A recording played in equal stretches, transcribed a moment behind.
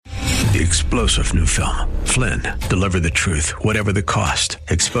the explosive new film, Flynn, Deliver the Truth, Whatever the Cost,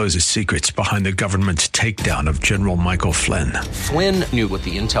 exposes secrets behind the government's takedown of General Michael Flynn. Flynn knew what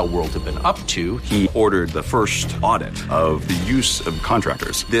the intel world had been up to. He ordered the first audit of the use of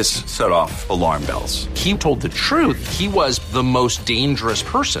contractors. This set off alarm bells. He told the truth. He was the most dangerous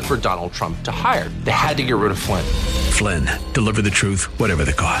person for Donald Trump to hire. They had to get rid of Flynn. Flynn, Deliver the Truth, Whatever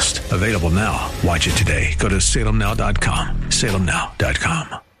the Cost. Available now. Watch it today. Go to salemnow.com.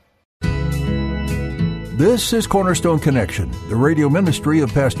 salemnow.com. This is Cornerstone Connection, the radio ministry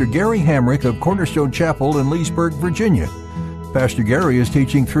of Pastor Gary Hamrick of Cornerstone Chapel in Leesburg, Virginia. Pastor Gary is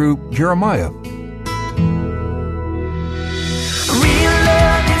teaching through Jeremiah.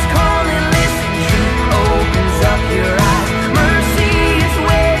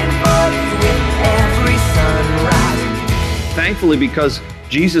 Thankfully, because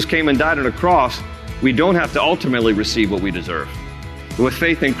Jesus came and died on a cross, we don't have to ultimately receive what we deserve. With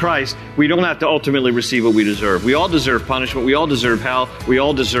faith in Christ, we don't have to ultimately receive what we deserve. We all deserve punishment. We all deserve hell. We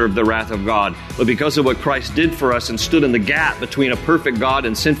all deserve the wrath of God. But because of what Christ did for us and stood in the gap between a perfect God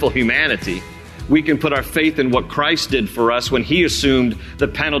and sinful humanity, we can put our faith in what Christ did for us when He assumed the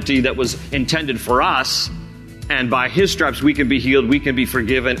penalty that was intended for us. And by His stripes, we can be healed, we can be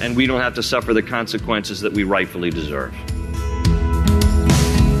forgiven, and we don't have to suffer the consequences that we rightfully deserve.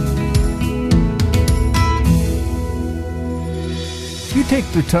 You take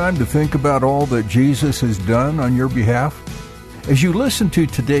the time to think about all that Jesus has done on your behalf? As you listen to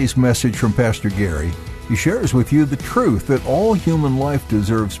today's message from Pastor Gary, he shares with you the truth that all human life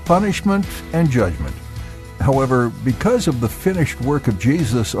deserves punishment and judgment. However, because of the finished work of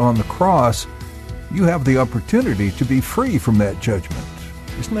Jesus on the cross, you have the opportunity to be free from that judgment.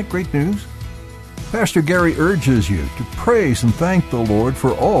 Isn't that great news? Pastor Gary urges you to praise and thank the Lord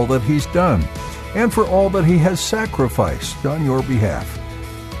for all that He's done, and for all that He has sacrificed on your behalf.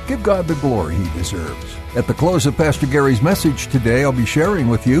 Give God the glory He deserves. At the close of Pastor Gary's message today, I'll be sharing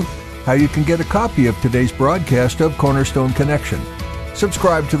with you how you can get a copy of today's broadcast of Cornerstone Connection.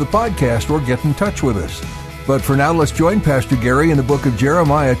 Subscribe to the podcast or get in touch with us. But for now, let's join Pastor Gary in the book of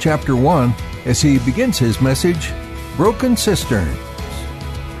Jeremiah chapter 1 as he begins his message, Broken Cisterns.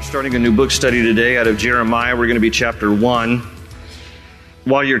 We're starting a new book study today out of Jeremiah. We're going to be chapter 1.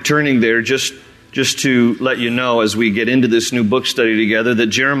 While you're turning there, just to let you know as we get into this new book study together, that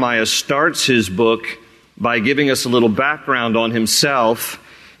Jeremiah starts his book by giving us a little background on himself,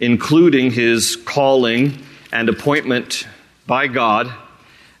 including his calling and appointment by God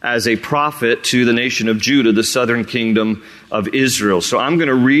as a prophet to the nation of Judah, the southern kingdom of Israel. So I'm going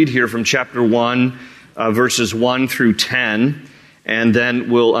to read here from chapter 1, verses 1 through 10, and then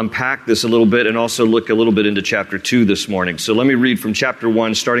we'll unpack this a little bit and also look a little bit into chapter 2 this morning. So let me read from chapter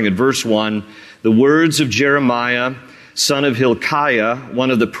 1, starting at verse 1. The words of Jeremiah, son of Hilkiah,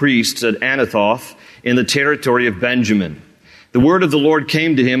 one of the priests at Anathoth, in the territory of Benjamin. The word of the Lord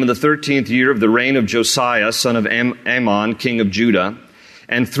came to him in the 13th year of the reign of Josiah, son of Ammon, king of Judah,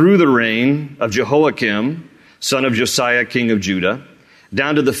 and through the reign of Jehoiakim, son of Josiah, king of Judah,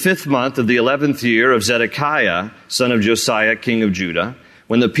 down to the 5th month of the 11th year of Zedekiah, son of Josiah, king of Judah,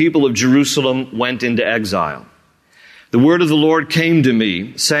 when the people of Jerusalem went into exile. The word of the Lord came to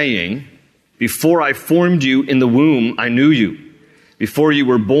me, saying, Before I formed you in the womb, I knew you. Before you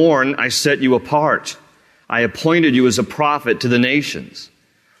were born, I set you apart. I appointed you as a prophet to the nations.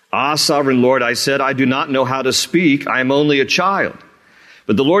 Ah, sovereign Lord, I said, I do not know how to speak. I am only a child.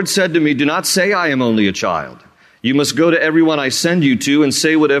 But the Lord said to me, Do not say I am only a child. You must go to everyone I send you to and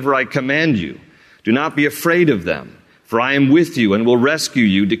say whatever I command you. Do not be afraid of them, for I am with you and will rescue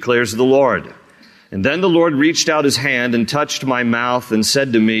you, declares the Lord. And then the Lord reached out His hand and touched my mouth and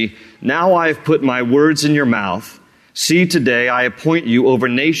said to me, Now I have put my words in your mouth. See, today I appoint you over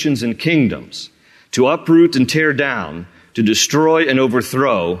nations and kingdoms, to uproot and tear down, to destroy and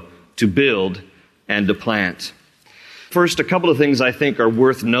overthrow, to build and to plant. First, a couple of things I think are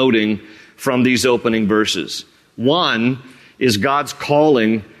worth noting from these opening verses. One is God's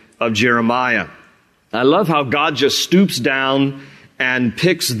calling of Jeremiah. I love how God just stoops down and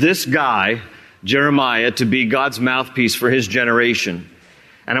picks this guy, Jeremiah, to be God's mouthpiece for his generation.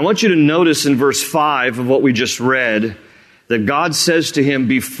 And I want you to notice in verse 5 of what we just read, that God says to him,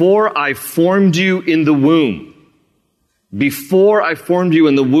 Before I formed you in the womb,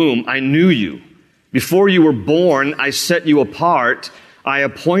 I knew you. Before you were born, I set you apart. I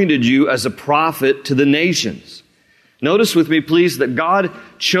appointed you as a prophet to the nations. Notice with me, please, that God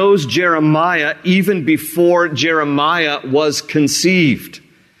chose Jeremiah even before Jeremiah was conceived.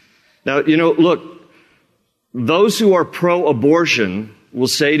 Now, look, those who are pro-abortion will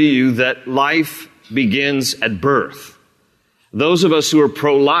say to you that life begins at birth. Those of us who are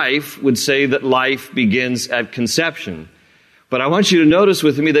pro-life would say that life begins at conception. But I want you to notice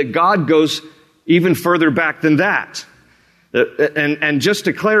with me that God goes even further back than that. And just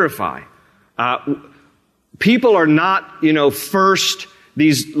to clarify, people are not, first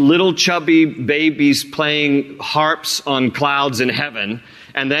these little chubby babies playing harps on clouds in heaven,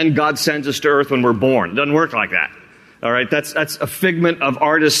 and then God sends us to earth when we're born. It doesn't work like that. All right, that's a figment of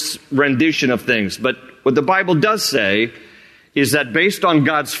artists' rendition of things. But what the Bible does say is that based on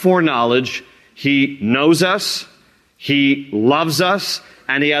God's foreknowledge, He knows us, He loves us,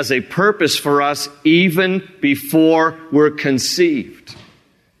 and He has a purpose for us even before we're conceived.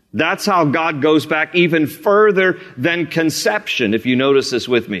 That's how God goes back even further than conception, if you notice this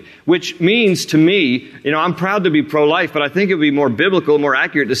with me. Which means to me, I'm proud to be pro-life, but I think it would be more biblical, more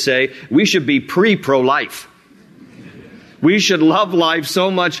accurate to say we should be pre-pro-life. We should love life so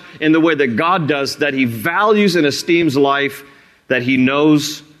much in the way that God does, that He values and esteems life, that He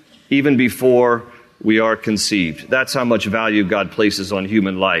knows even before we are conceived. That's how much value God places on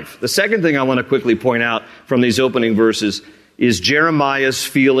human life. The second thing I want to quickly point out from these opening verses is Jeremiah's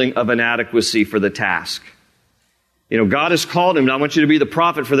feeling of inadequacy for the task. God has called him. I want you to be the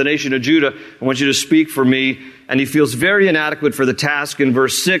prophet for the nation of Judah. I want you to speak for me. And he feels very inadequate for the task. In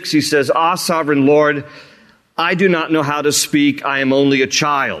verse 6, he says, "Ah, sovereign Lord, I do not know how to speak. I am only a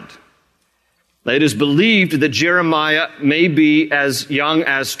child." Now, it is believed that Jeremiah may be as young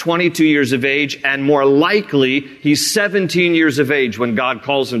as 22 years of age, and more likely, he's 17 years of age when God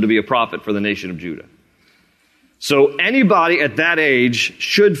calls him to be a prophet for the nation of Judah. So anybody at that age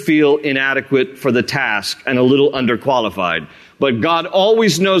should feel inadequate for the task and a little underqualified. But God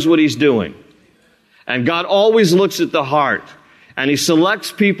always knows what He's doing. And God always looks at the heart. And He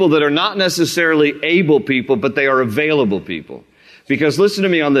selects people that are not necessarily able people, but they are available people. Because listen to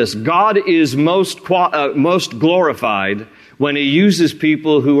me on this. God is most glorified when He uses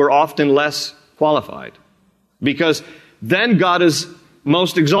people who are often less qualified. Because then God is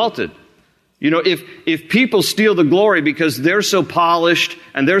most exalted. If people steal the glory because they're so polished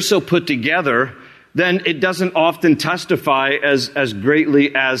and they're so put together, then it doesn't often testify as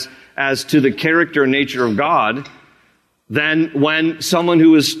greatly as to the character and nature of God than when someone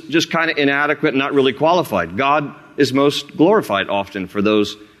who is just kind of inadequate and not really qualified. God is most glorified often for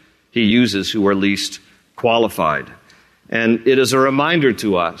those He uses who are least qualified. And it is a reminder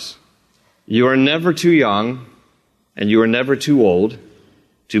to us, you are never too young and you are never too old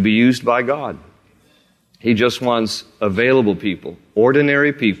to be used by God. He just wants available people,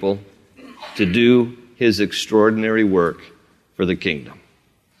 ordinary people, to do His extraordinary work for the kingdom.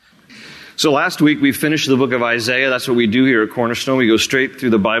 So last week we finished the book of Isaiah. That's what we do here at Cornerstone. We go straight through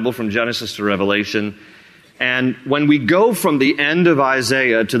the Bible from Genesis to Revelation. And when we go from the end of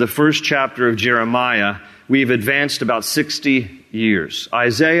Isaiah to the first chapter of Jeremiah, we've advanced about 60 years.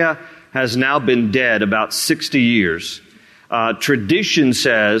 Isaiah has now been dead about 60 years. Tradition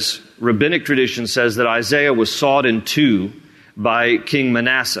says, rabbinic tradition says that Isaiah was sawed in two by King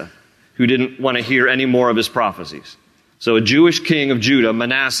Manasseh, who didn't want to hear any more of his prophecies. So a Jewish king of Judah,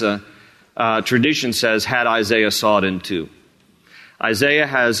 Manasseh, tradition says, had Isaiah sawed in two. Isaiah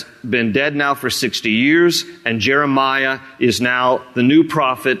has been dead now for 60 years, and Jeremiah is now the new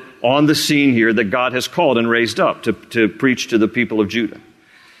prophet on the scene here that God has called and raised up to preach to the people of Judah.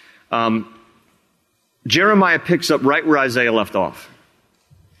 Jeremiah picks up right where Isaiah left off.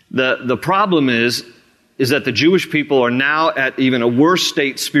 The problem is that the Jewish people are now at even a worse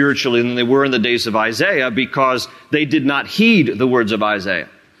state spiritually than they were in the days of Isaiah because they did not heed the words of Isaiah.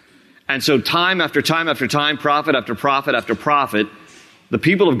 And so time after time after time, prophet after prophet after prophet, the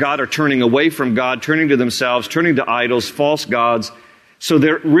people of God are turning away from God, turning to themselves, turning to idols, false gods. So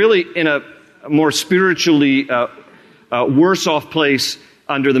they're really in a more spiritually worse off place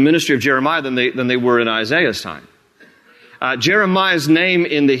under the ministry of Jeremiah than they were in Isaiah's time. Jeremiah's name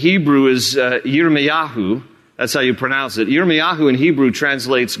in the Hebrew is Yirmiyahu. That's how you pronounce it. Yirmiyahu in Hebrew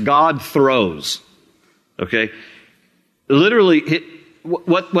translates God throws. Okay? Literally,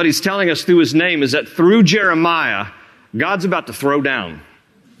 what he's telling us through his name is that through Jeremiah, God's about to throw down.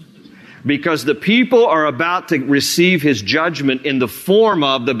 Because the people are about to receive His judgment in the form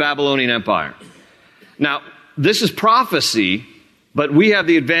of the Babylonian Empire. Now, this is prophecy, but we have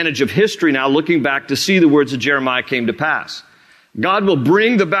the advantage of history now looking back to see the words of Jeremiah came to pass. God will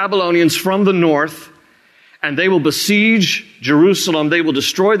bring the Babylonians from the north, and they will besiege Jerusalem. They will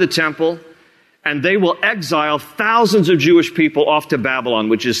destroy the temple, and they will exile thousands of Jewish people off to Babylon,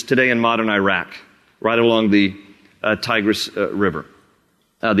 which is today in modern Iraq, right along the Tigris River,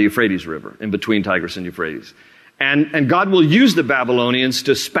 the Euphrates River, in between Tigris and Euphrates. And God will use the Babylonians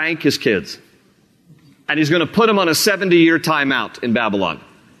to spank His kids. and he's going to put them on a 70-year timeout in Babylon.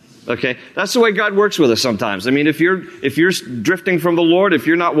 Okay? That's the way God works with us sometimes. I mean, if you're drifting from the Lord, if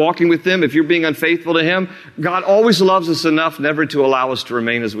you're not walking with Him, if you're being unfaithful to Him, God always loves us enough never to allow us to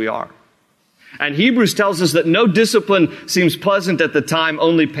remain as we are. And Hebrews tells us that no discipline seems pleasant at the time,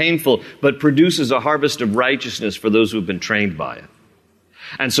 only painful, but produces a harvest of righteousness for those who have been trained by it.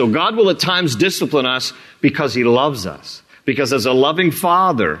 And so God will at times discipline us because He loves us. Because as a loving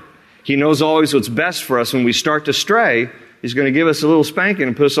Father, He knows always what's best for us. When we start to stray, He's going to give us a little spanking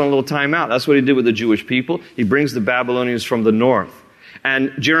and put us on a little timeout. That's what He did with the Jewish people. He brings the Babylonians from the north.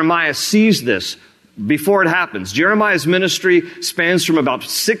 And Jeremiah sees this before it happens. Jeremiah's ministry spans from about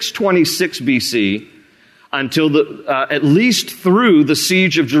 626 BC until at least through the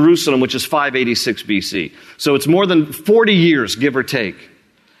siege of Jerusalem, which is 586 BC. So it's more than 40 years, give or take.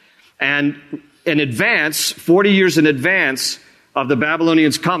 And in advance, 40 years in advance of the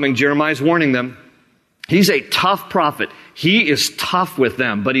Babylonians coming, Jeremiah's warning them. He's a tough prophet. He is tough with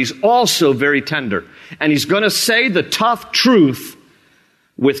them, but he's also very tender. And he's going to say the tough truth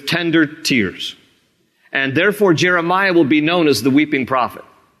with tender tears. And therefore, Jeremiah will be known as the weeping prophet.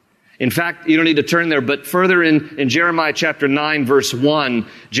 In fact, you don't need to turn there, but further in Jeremiah chapter 9, verse 1,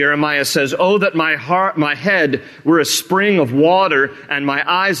 Jeremiah says, "Oh, that my head were a spring of water and my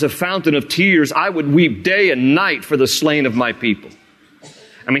eyes a fountain of tears. I would weep day and night for the slain of my people."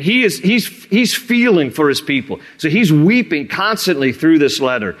 I mean, he's feeling for his people. So he's weeping constantly through this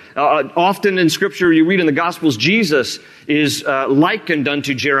letter. Often in Scripture, you read in the Gospels, Jesus is likened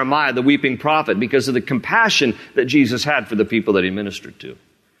unto Jeremiah, the weeping prophet, because of the compassion that Jesus had for the people that He ministered to.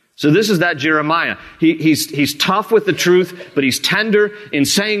 So this is that Jeremiah. He's tough with the truth, but he's tender in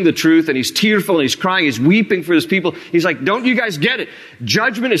saying the truth, and he's tearful, and he's crying, he's weeping for his people. He's like, don't you guys get it?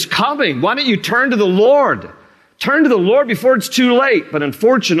 Judgment is coming. Why don't you turn to the Lord? Turn to the Lord before it's too late. But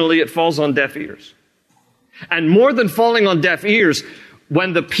unfortunately, it falls on deaf ears. And more than falling on deaf ears,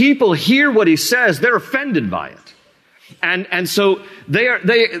 when the people hear what he says, they're offended by it. And so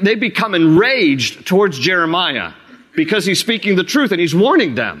they become enraged towards Jeremiah because he's speaking the truth and he's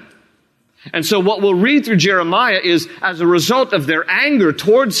warning them. And so what we'll read through Jeremiah is, as a result of their anger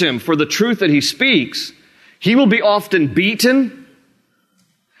towards him for the truth that he speaks, he will be often beaten,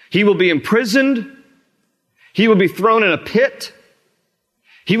 he will be imprisoned, he will be thrown in a pit,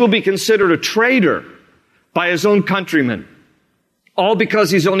 he will be considered a traitor by his own countrymen, all because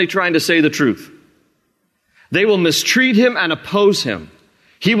he's only trying to say the truth. They will mistreat him and oppose him.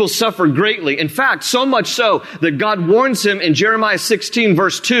 He will suffer greatly. In fact, so much so that God warns him in Jeremiah 16,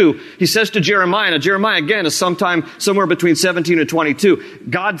 verse 2. He says to Jeremiah, now Jeremiah again is somewhere between 17 and 22.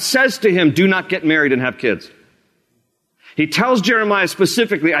 God says to him, do not get married and have kids. He tells Jeremiah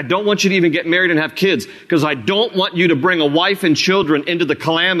specifically, I don't want you to even get married and have kids because I don't want you to bring a wife and children into the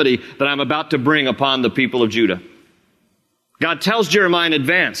calamity that I'm about to bring upon the people of Judah. God tells Jeremiah in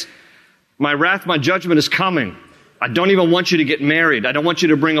advance, my wrath, my judgment is coming. I don't even want you to get married. I don't want you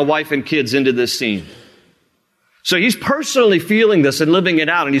to bring a wife and kids into this scene. So he's personally feeling this and living it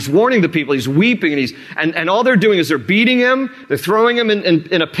out, and he's warning the people. He's weeping, and all they're doing is they're beating him. They're throwing him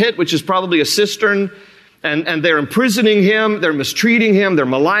in a pit, which is probably a cistern, and they're imprisoning him. They're mistreating him. They're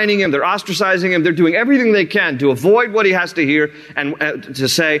maligning him. They're ostracizing him. They're doing everything they can to avoid what he has to hear and to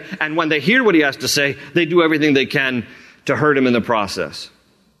say. And when they hear what he has to say, they do everything they can to hurt him in the process.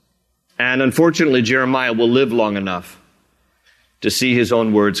 And unfortunately, Jeremiah will live long enough to see his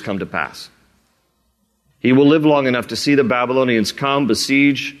own words come to pass. He will live long enough to see the Babylonians come,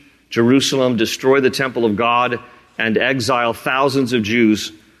 besiege Jerusalem, destroy the temple of God, and exile thousands of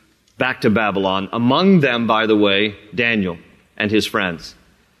Jews back to Babylon. Among them, by the way, Daniel and his friends.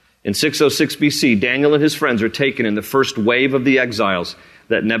 In 606 BC, Daniel and his friends are taken in the first wave of the exiles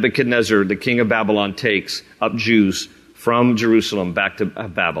that Nebuchadnezzar, the king of Babylon, takes up Jews from Jerusalem back to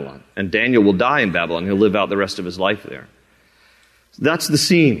Babylon. And Daniel will die in Babylon. He'll live out the rest of his life there. That's the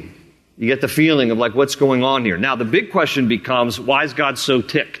scene. You get the feeling of like, what's going on here? Now, the big question becomes, why is God so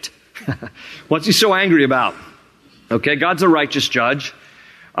ticked? What's he so angry about? Okay, God's a righteous judge.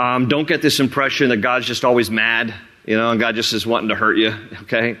 Don't get this impression that God's just always mad, and God just is wanting to hurt you,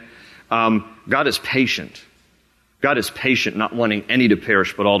 okay? God is patient. God is patient, not wanting any to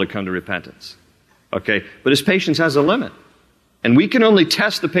perish, but all to come to repentance. Okay, but his patience has a limit. And we can only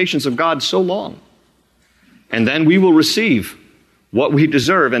test the patience of God so long. And then we will receive what we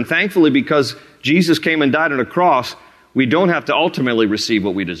deserve. And thankfully, because Jesus came and died on a cross, we don't have to ultimately receive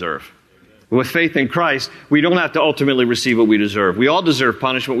what we deserve. With faith in Christ, we don't have to ultimately receive what we deserve. We all deserve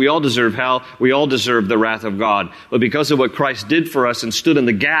punishment. We all deserve hell. We all deserve the wrath of God. But because of what Christ did for us and stood in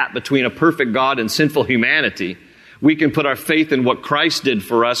the gap between a perfect God and sinful humanity, We can put our faith in what Christ did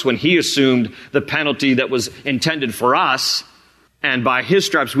for us when he assumed the penalty that was intended for us. And by his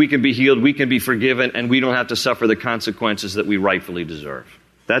stripes, we can be healed, we can be forgiven, and we don't have to suffer the consequences that we rightfully deserve.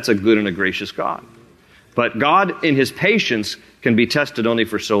 That's a good and a gracious God. But God, in his patience, can be tested only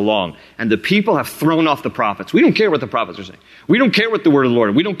for so long. And the people have thrown off the prophets. We don't care what the prophets are saying. We don't care what the word of the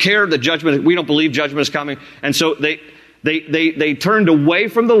Lord is. We don't care the judgment. We don't believe judgment is coming. And so they turned away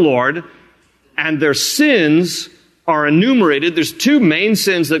from the Lord, and their sins are enumerated. There's two main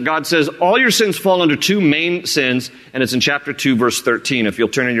sins that God says, all your sins fall under two main sins, and it's in chapter 2, verse 13. If you'll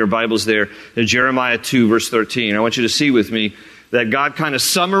turn in your Bibles there to Jeremiah 2, verse 13. I want you to see with me that God kind of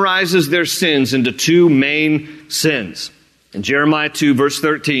summarizes their sins into two main sins. In Jeremiah 2, verse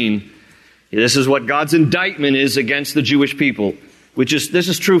 13, this is what God's indictment is against the Jewish people, this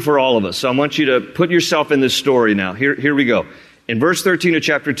is true for all of us. So I want you to put yourself in this story now. Here we go. In verse 13 of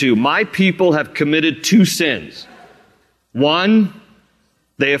chapter 2, my people have committed two sins. One,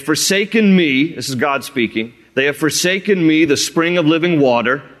 they have forsaken me, this is God speaking, they have forsaken me, the spring of living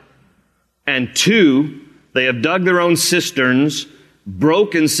water. And two, they have dug their own cisterns,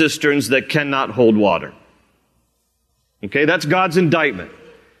 broken cisterns that cannot hold water. Okay, that's God's indictment.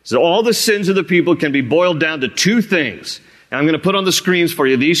 So all the sins of the people can be boiled down to two things. And I'm going to put on the screens for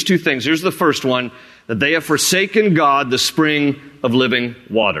you these two things. Here's the first one, that they have forsaken God, the spring of living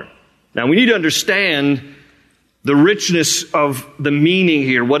water. Now we need to understand the richness of the meaning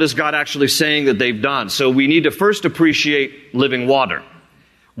here. What is God actually saying that they've done? So we need to first appreciate living water.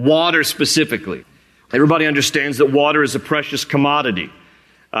 Water specifically. Everybody understands that water is a precious commodity,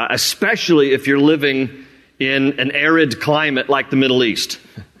 especially if you're living in an arid climate like the Middle East.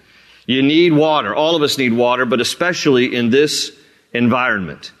 You need water. All of us need water, but especially in this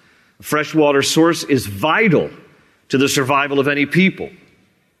environment. A freshwater source is vital to the survival of any people,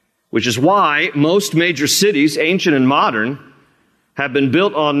 which is why most major cities, ancient and modern, have been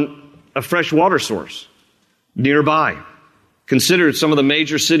built on a fresh water source nearby. Consider some of the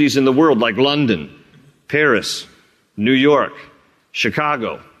major cities in the world like London, Paris, New York,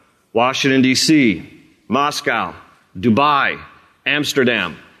 Chicago, Washington, D.C., Moscow, Dubai,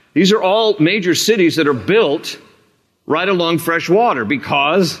 Amsterdam. These are all major cities that are built right along fresh water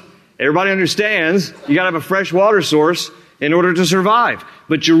because everybody understands you got to have a fresh water source in order to survive.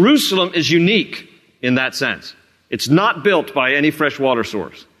 But Jerusalem is unique in that sense. It's not built by any fresh water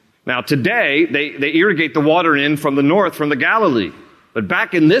source. Now today, they irrigate the water in from the north, from the Galilee. But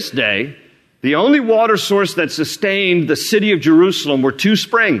back in this day, the only water source that sustained the city of Jerusalem were two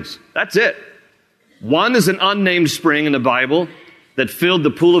springs. That's it. One is an unnamed spring in the Bible that filled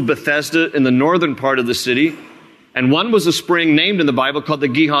the pool of Bethesda in the northern part of the city. And one was a spring named in the Bible called the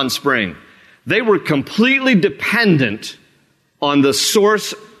Gihon Spring. They were completely dependent on the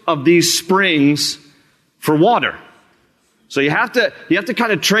source of these springs for water. So you have to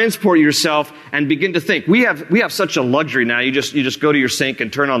kind of transport yourself and begin to think. We have such a luxury now. You just go to your sink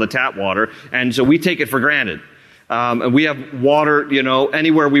and turn on the tap water, and so we take it for granted. And we have water,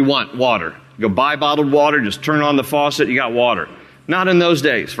 anywhere we want water. You go buy bottled water, just turn on the faucet, you got water. Not in those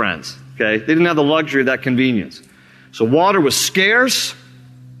days, friends. Okay, they didn't have the luxury of that convenience. So water was scarce.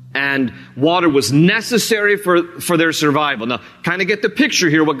 And water was necessary for their survival. Now, kind of get the picture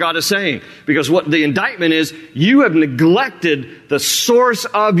here, what God is saying. Because what the indictment is, you have neglected the source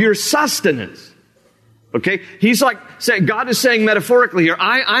of your sustenance. Okay? God is saying metaphorically here,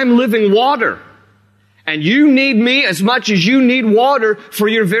 I'm living water. And you need me as much as you need water for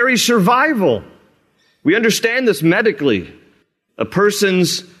your very survival. We understand this medically. A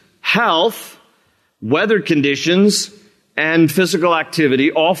person's health, weather conditions, and physical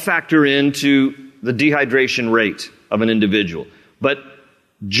activity all factor into the dehydration rate of an individual. But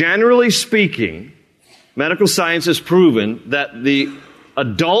generally speaking, medical science has proven that the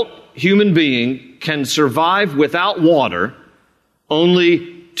adult human being can survive without water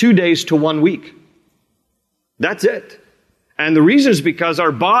only 2 days to 1 week. That's it. And the reason is because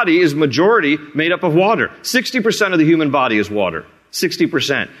our body is majority made up of water. 60% of the human body is water.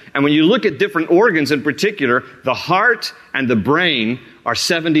 60%. And when you look at different organs in particular, the heart and the brain are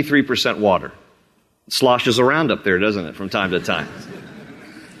 73% water. It sloshes around up there, doesn't it, from time to time?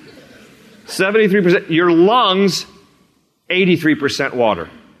 73%. Your lungs, 83% water.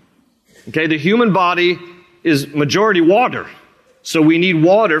 Okay, the human body is majority water. So we need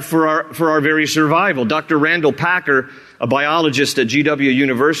water for our very survival. Dr. Randall Packer, a biologist at GW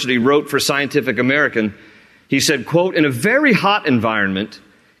University, wrote for Scientific American. He said, quote, in a very hot environment,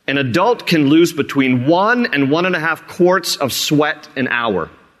 an adult can lose between 1 and 1.5 quarts of sweat an hour.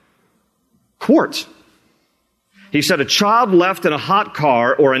 Quarts. He said, a child left in a hot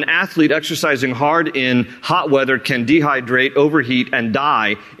car or an athlete exercising hard in hot weather can dehydrate, overheat, and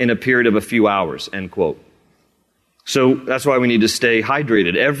die in a period of a few hours, end quote. So that's why we need to stay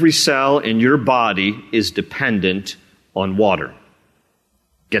hydrated. Every cell in your body is dependent on water.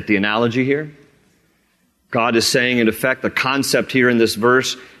 Get the analogy here? God is saying, in effect, the concept here in this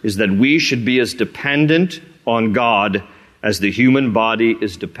verse is that we should be as dependent on God as the human body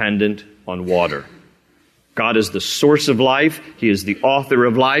is dependent on water. God is the source of life, He is the author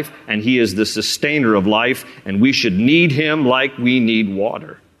of life, and He is the sustainer of life, and we should need Him like we need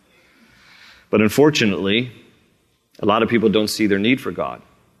water. But unfortunately, a lot of people don't see their need for God.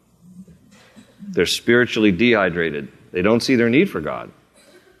 They're spiritually dehydrated. They don't see their need for God.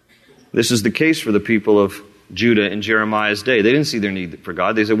 This is the case for the people of Judah in Jeremiah's day. They didn't see their need for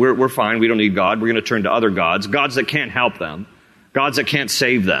God. They said, we're fine, we don't need God. We're going to turn to other gods, gods that can't help them, gods that can't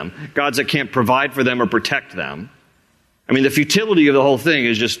save them, gods that can't provide for them or protect them. I mean, the futility of the whole thing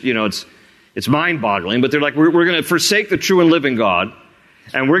is just, it's mind-boggling. But they're like, we're going to forsake the true and living God,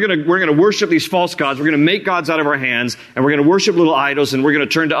 and we're going to worship these false gods. We're going to make gods out of our hands, and we're going to worship little idols, and we're going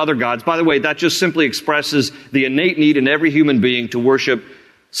to turn to other gods. By the way, that just simply expresses the innate need in every human being to worship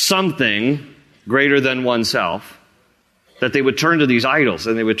something greater than oneself, that they would turn to these idols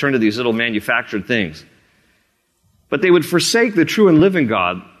and they would turn to these little manufactured things. But they would forsake the true and living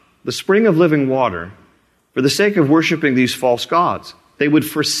God, the spring of living water, for the sake of worshiping these false gods. They would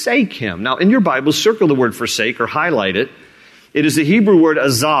forsake Him. Now, in your Bible, circle the word forsake or highlight it. It is the Hebrew word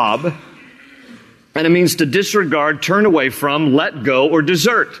azab, and it means to disregard, turn away from, let go, or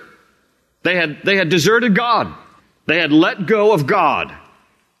desert. They had deserted God. They had let go of God.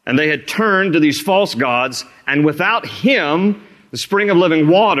 And they had turned to these false gods, and without Him, the spring of living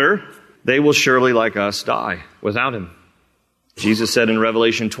water, they will surely, like us, die without Him. Jesus said in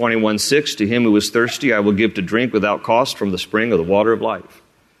Revelation 21:6, to him who is thirsty, I will give to drink without cost from the spring of the water of life.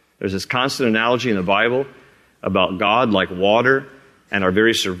 There's this constant analogy in the Bible about God like water and our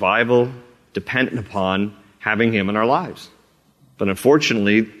very survival dependent upon having Him in our lives. But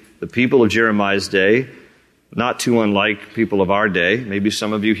unfortunately, the people of Jeremiah's day, not too unlike people of our day, maybe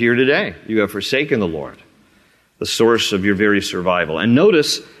some of you here today, you have forsaken the Lord, the source of your very survival. And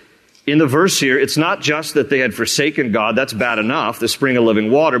notice, in the verse here, it's not just that they had forsaken God, that's bad enough, the spring of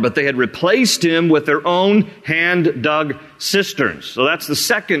living water, but they had replaced Him with their own hand-dug cisterns. So that's the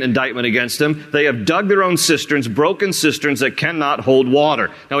second indictment against them. They have dug their own cisterns, broken cisterns that cannot hold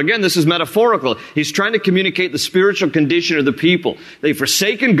water. Now again, this is metaphorical. He's trying to communicate the spiritual condition of the people. They've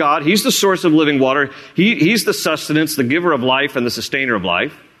forsaken God. He's the source of living water. He's the sustenance, the giver of life, and the sustainer of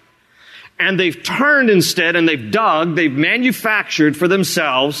life. And they've turned instead and they've manufactured for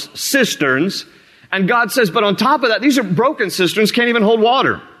themselves cisterns. And God says, but on top of that, these are broken cisterns, can't even hold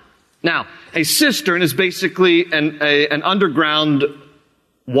water. Now, a cistern is basically an underground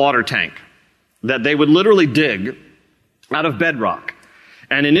water tank that they would literally dig out of bedrock.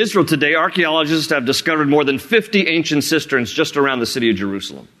 And in Israel today, archaeologists have discovered more than 50 ancient cisterns just around the city of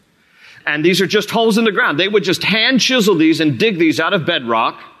Jerusalem. And these are just holes in the ground. They would just hand chisel these and dig these out of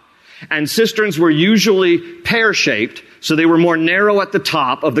bedrock. And cisterns were usually pear-shaped, so they were more narrow at the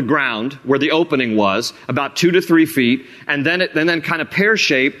top of the ground where the opening was, about 2 to 3 feet, and then kind of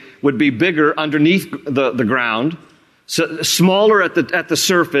pear-shaped would be bigger underneath the ground, so smaller at the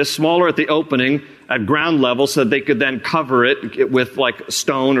surface, smaller at the opening at ground level, so that they could then cover it with like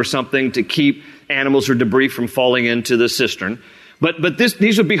stone or something to keep animals or debris from falling into the cistern. But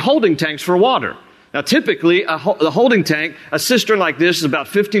these would be holding tanks for water. Now, typically, the holding tank, a cistern like this is about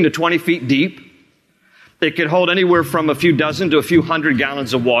 15 to 20 feet deep. It could hold anywhere from a few dozen to a few hundred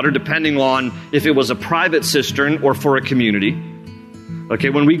gallons of water, depending on if it was a private cistern or for a community. Okay,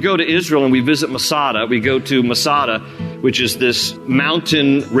 when we go to Israel and we visit Masada, we go to Masada, which is this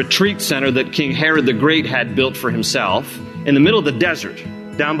mountain retreat center that King Herod the Great had built for himself in the middle of the desert,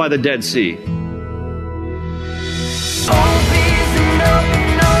 down by the Dead Sea.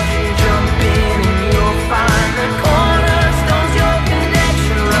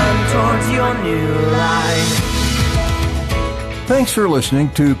 Thanks for listening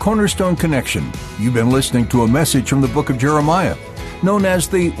to Cornerstone Connection. You've been listening to a message from the book of Jeremiah. Known as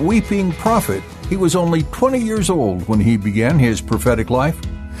the Weeping Prophet, he was only 20 years old when he began his prophetic life.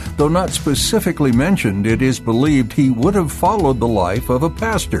 Though not specifically mentioned, it is believed he would have followed the life of a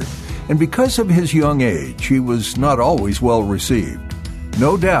pastor, and because of his young age, he was not always well received.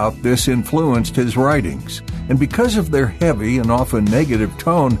 No doubt this influenced his writings, and because of their heavy and often negative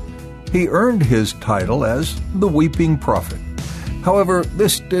tone, he earned his title as the Weeping Prophet. However,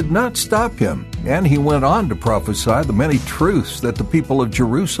 this did not stop him, and he went on to prophesy the many truths that the people of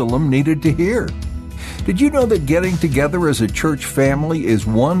Jerusalem needed to hear. Did you know that getting together as a church family is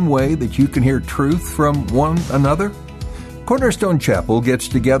one way that you can hear truth from one another? Cornerstone Chapel gets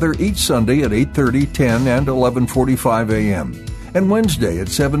together each Sunday at 8:30, 10, and 11:45 a.m., and Wednesday at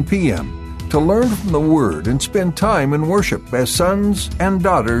 7 p.m. to learn from the Word and spend time in worship as sons and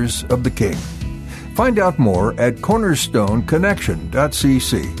daughters of the King. Find out more at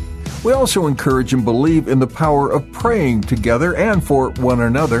cornerstoneconnection.cc. We also encourage and believe in the power of praying together and for one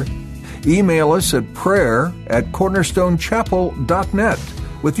another. Email us at prayer@cornerstonechapel.net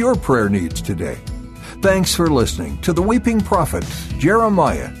with your prayer needs today. Thanks for listening to the Weeping Prophet,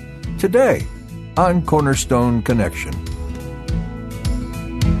 Jeremiah, today on Cornerstone Connection.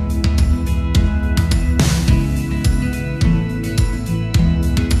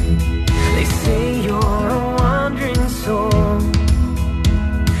 They say you're a wandering soul,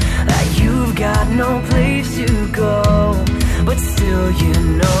 that you've got no place to go, but still you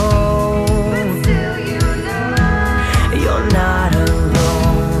know, you're not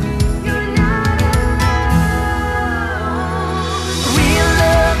alone. Real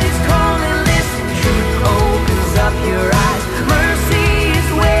love is calling, listen, truth opens up your eyes. Mercy is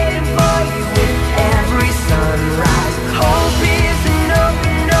waiting for you with every sunrise. Hope is an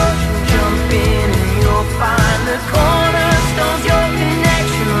open ocean, jump in and you'll find the cornerstones, your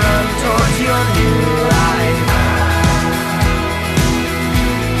connection, run towards your new life.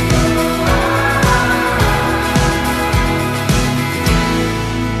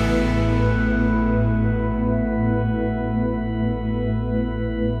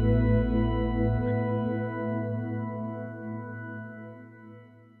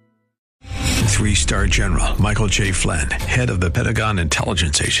 Three-star General Michael J. Flynn, head of the Pentagon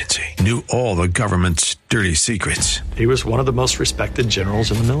Intelligence Agency, knew all the government's dirty secrets. He was one of the most respected generals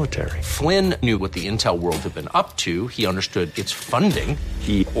in the military. Flynn knew what the intel world had been up to. He understood its funding.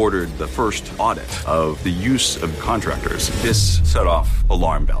 He ordered the first audit of the use of contractors. This set off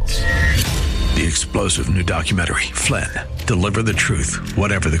alarm bells. The explosive new documentary, Flynn, Deliver the Truth,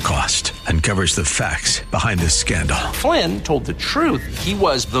 Whatever the Cost, uncovers the facts behind this scandal. Flynn told the truth. He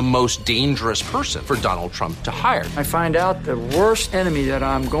was the most dangerous person for Donald Trump to hire. I find out the worst enemy that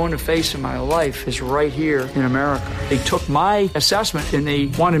I'm going to face in my life is right here in America. They took my assessment and they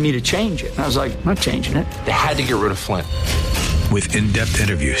wanted me to change it. And I was like, I'm not changing it. They had to get rid of Flynn. With in-depth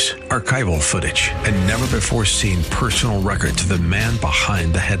interviews, archival footage, and never-before-seen personal records of the man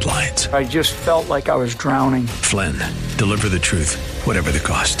behind the headlines. I just felt like I was drowning. Flynn, Deliver the Truth, Whatever the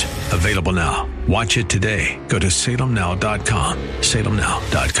Cost. Available now. Watch it today. Go to salemnow.com.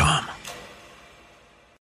 salemnow.com.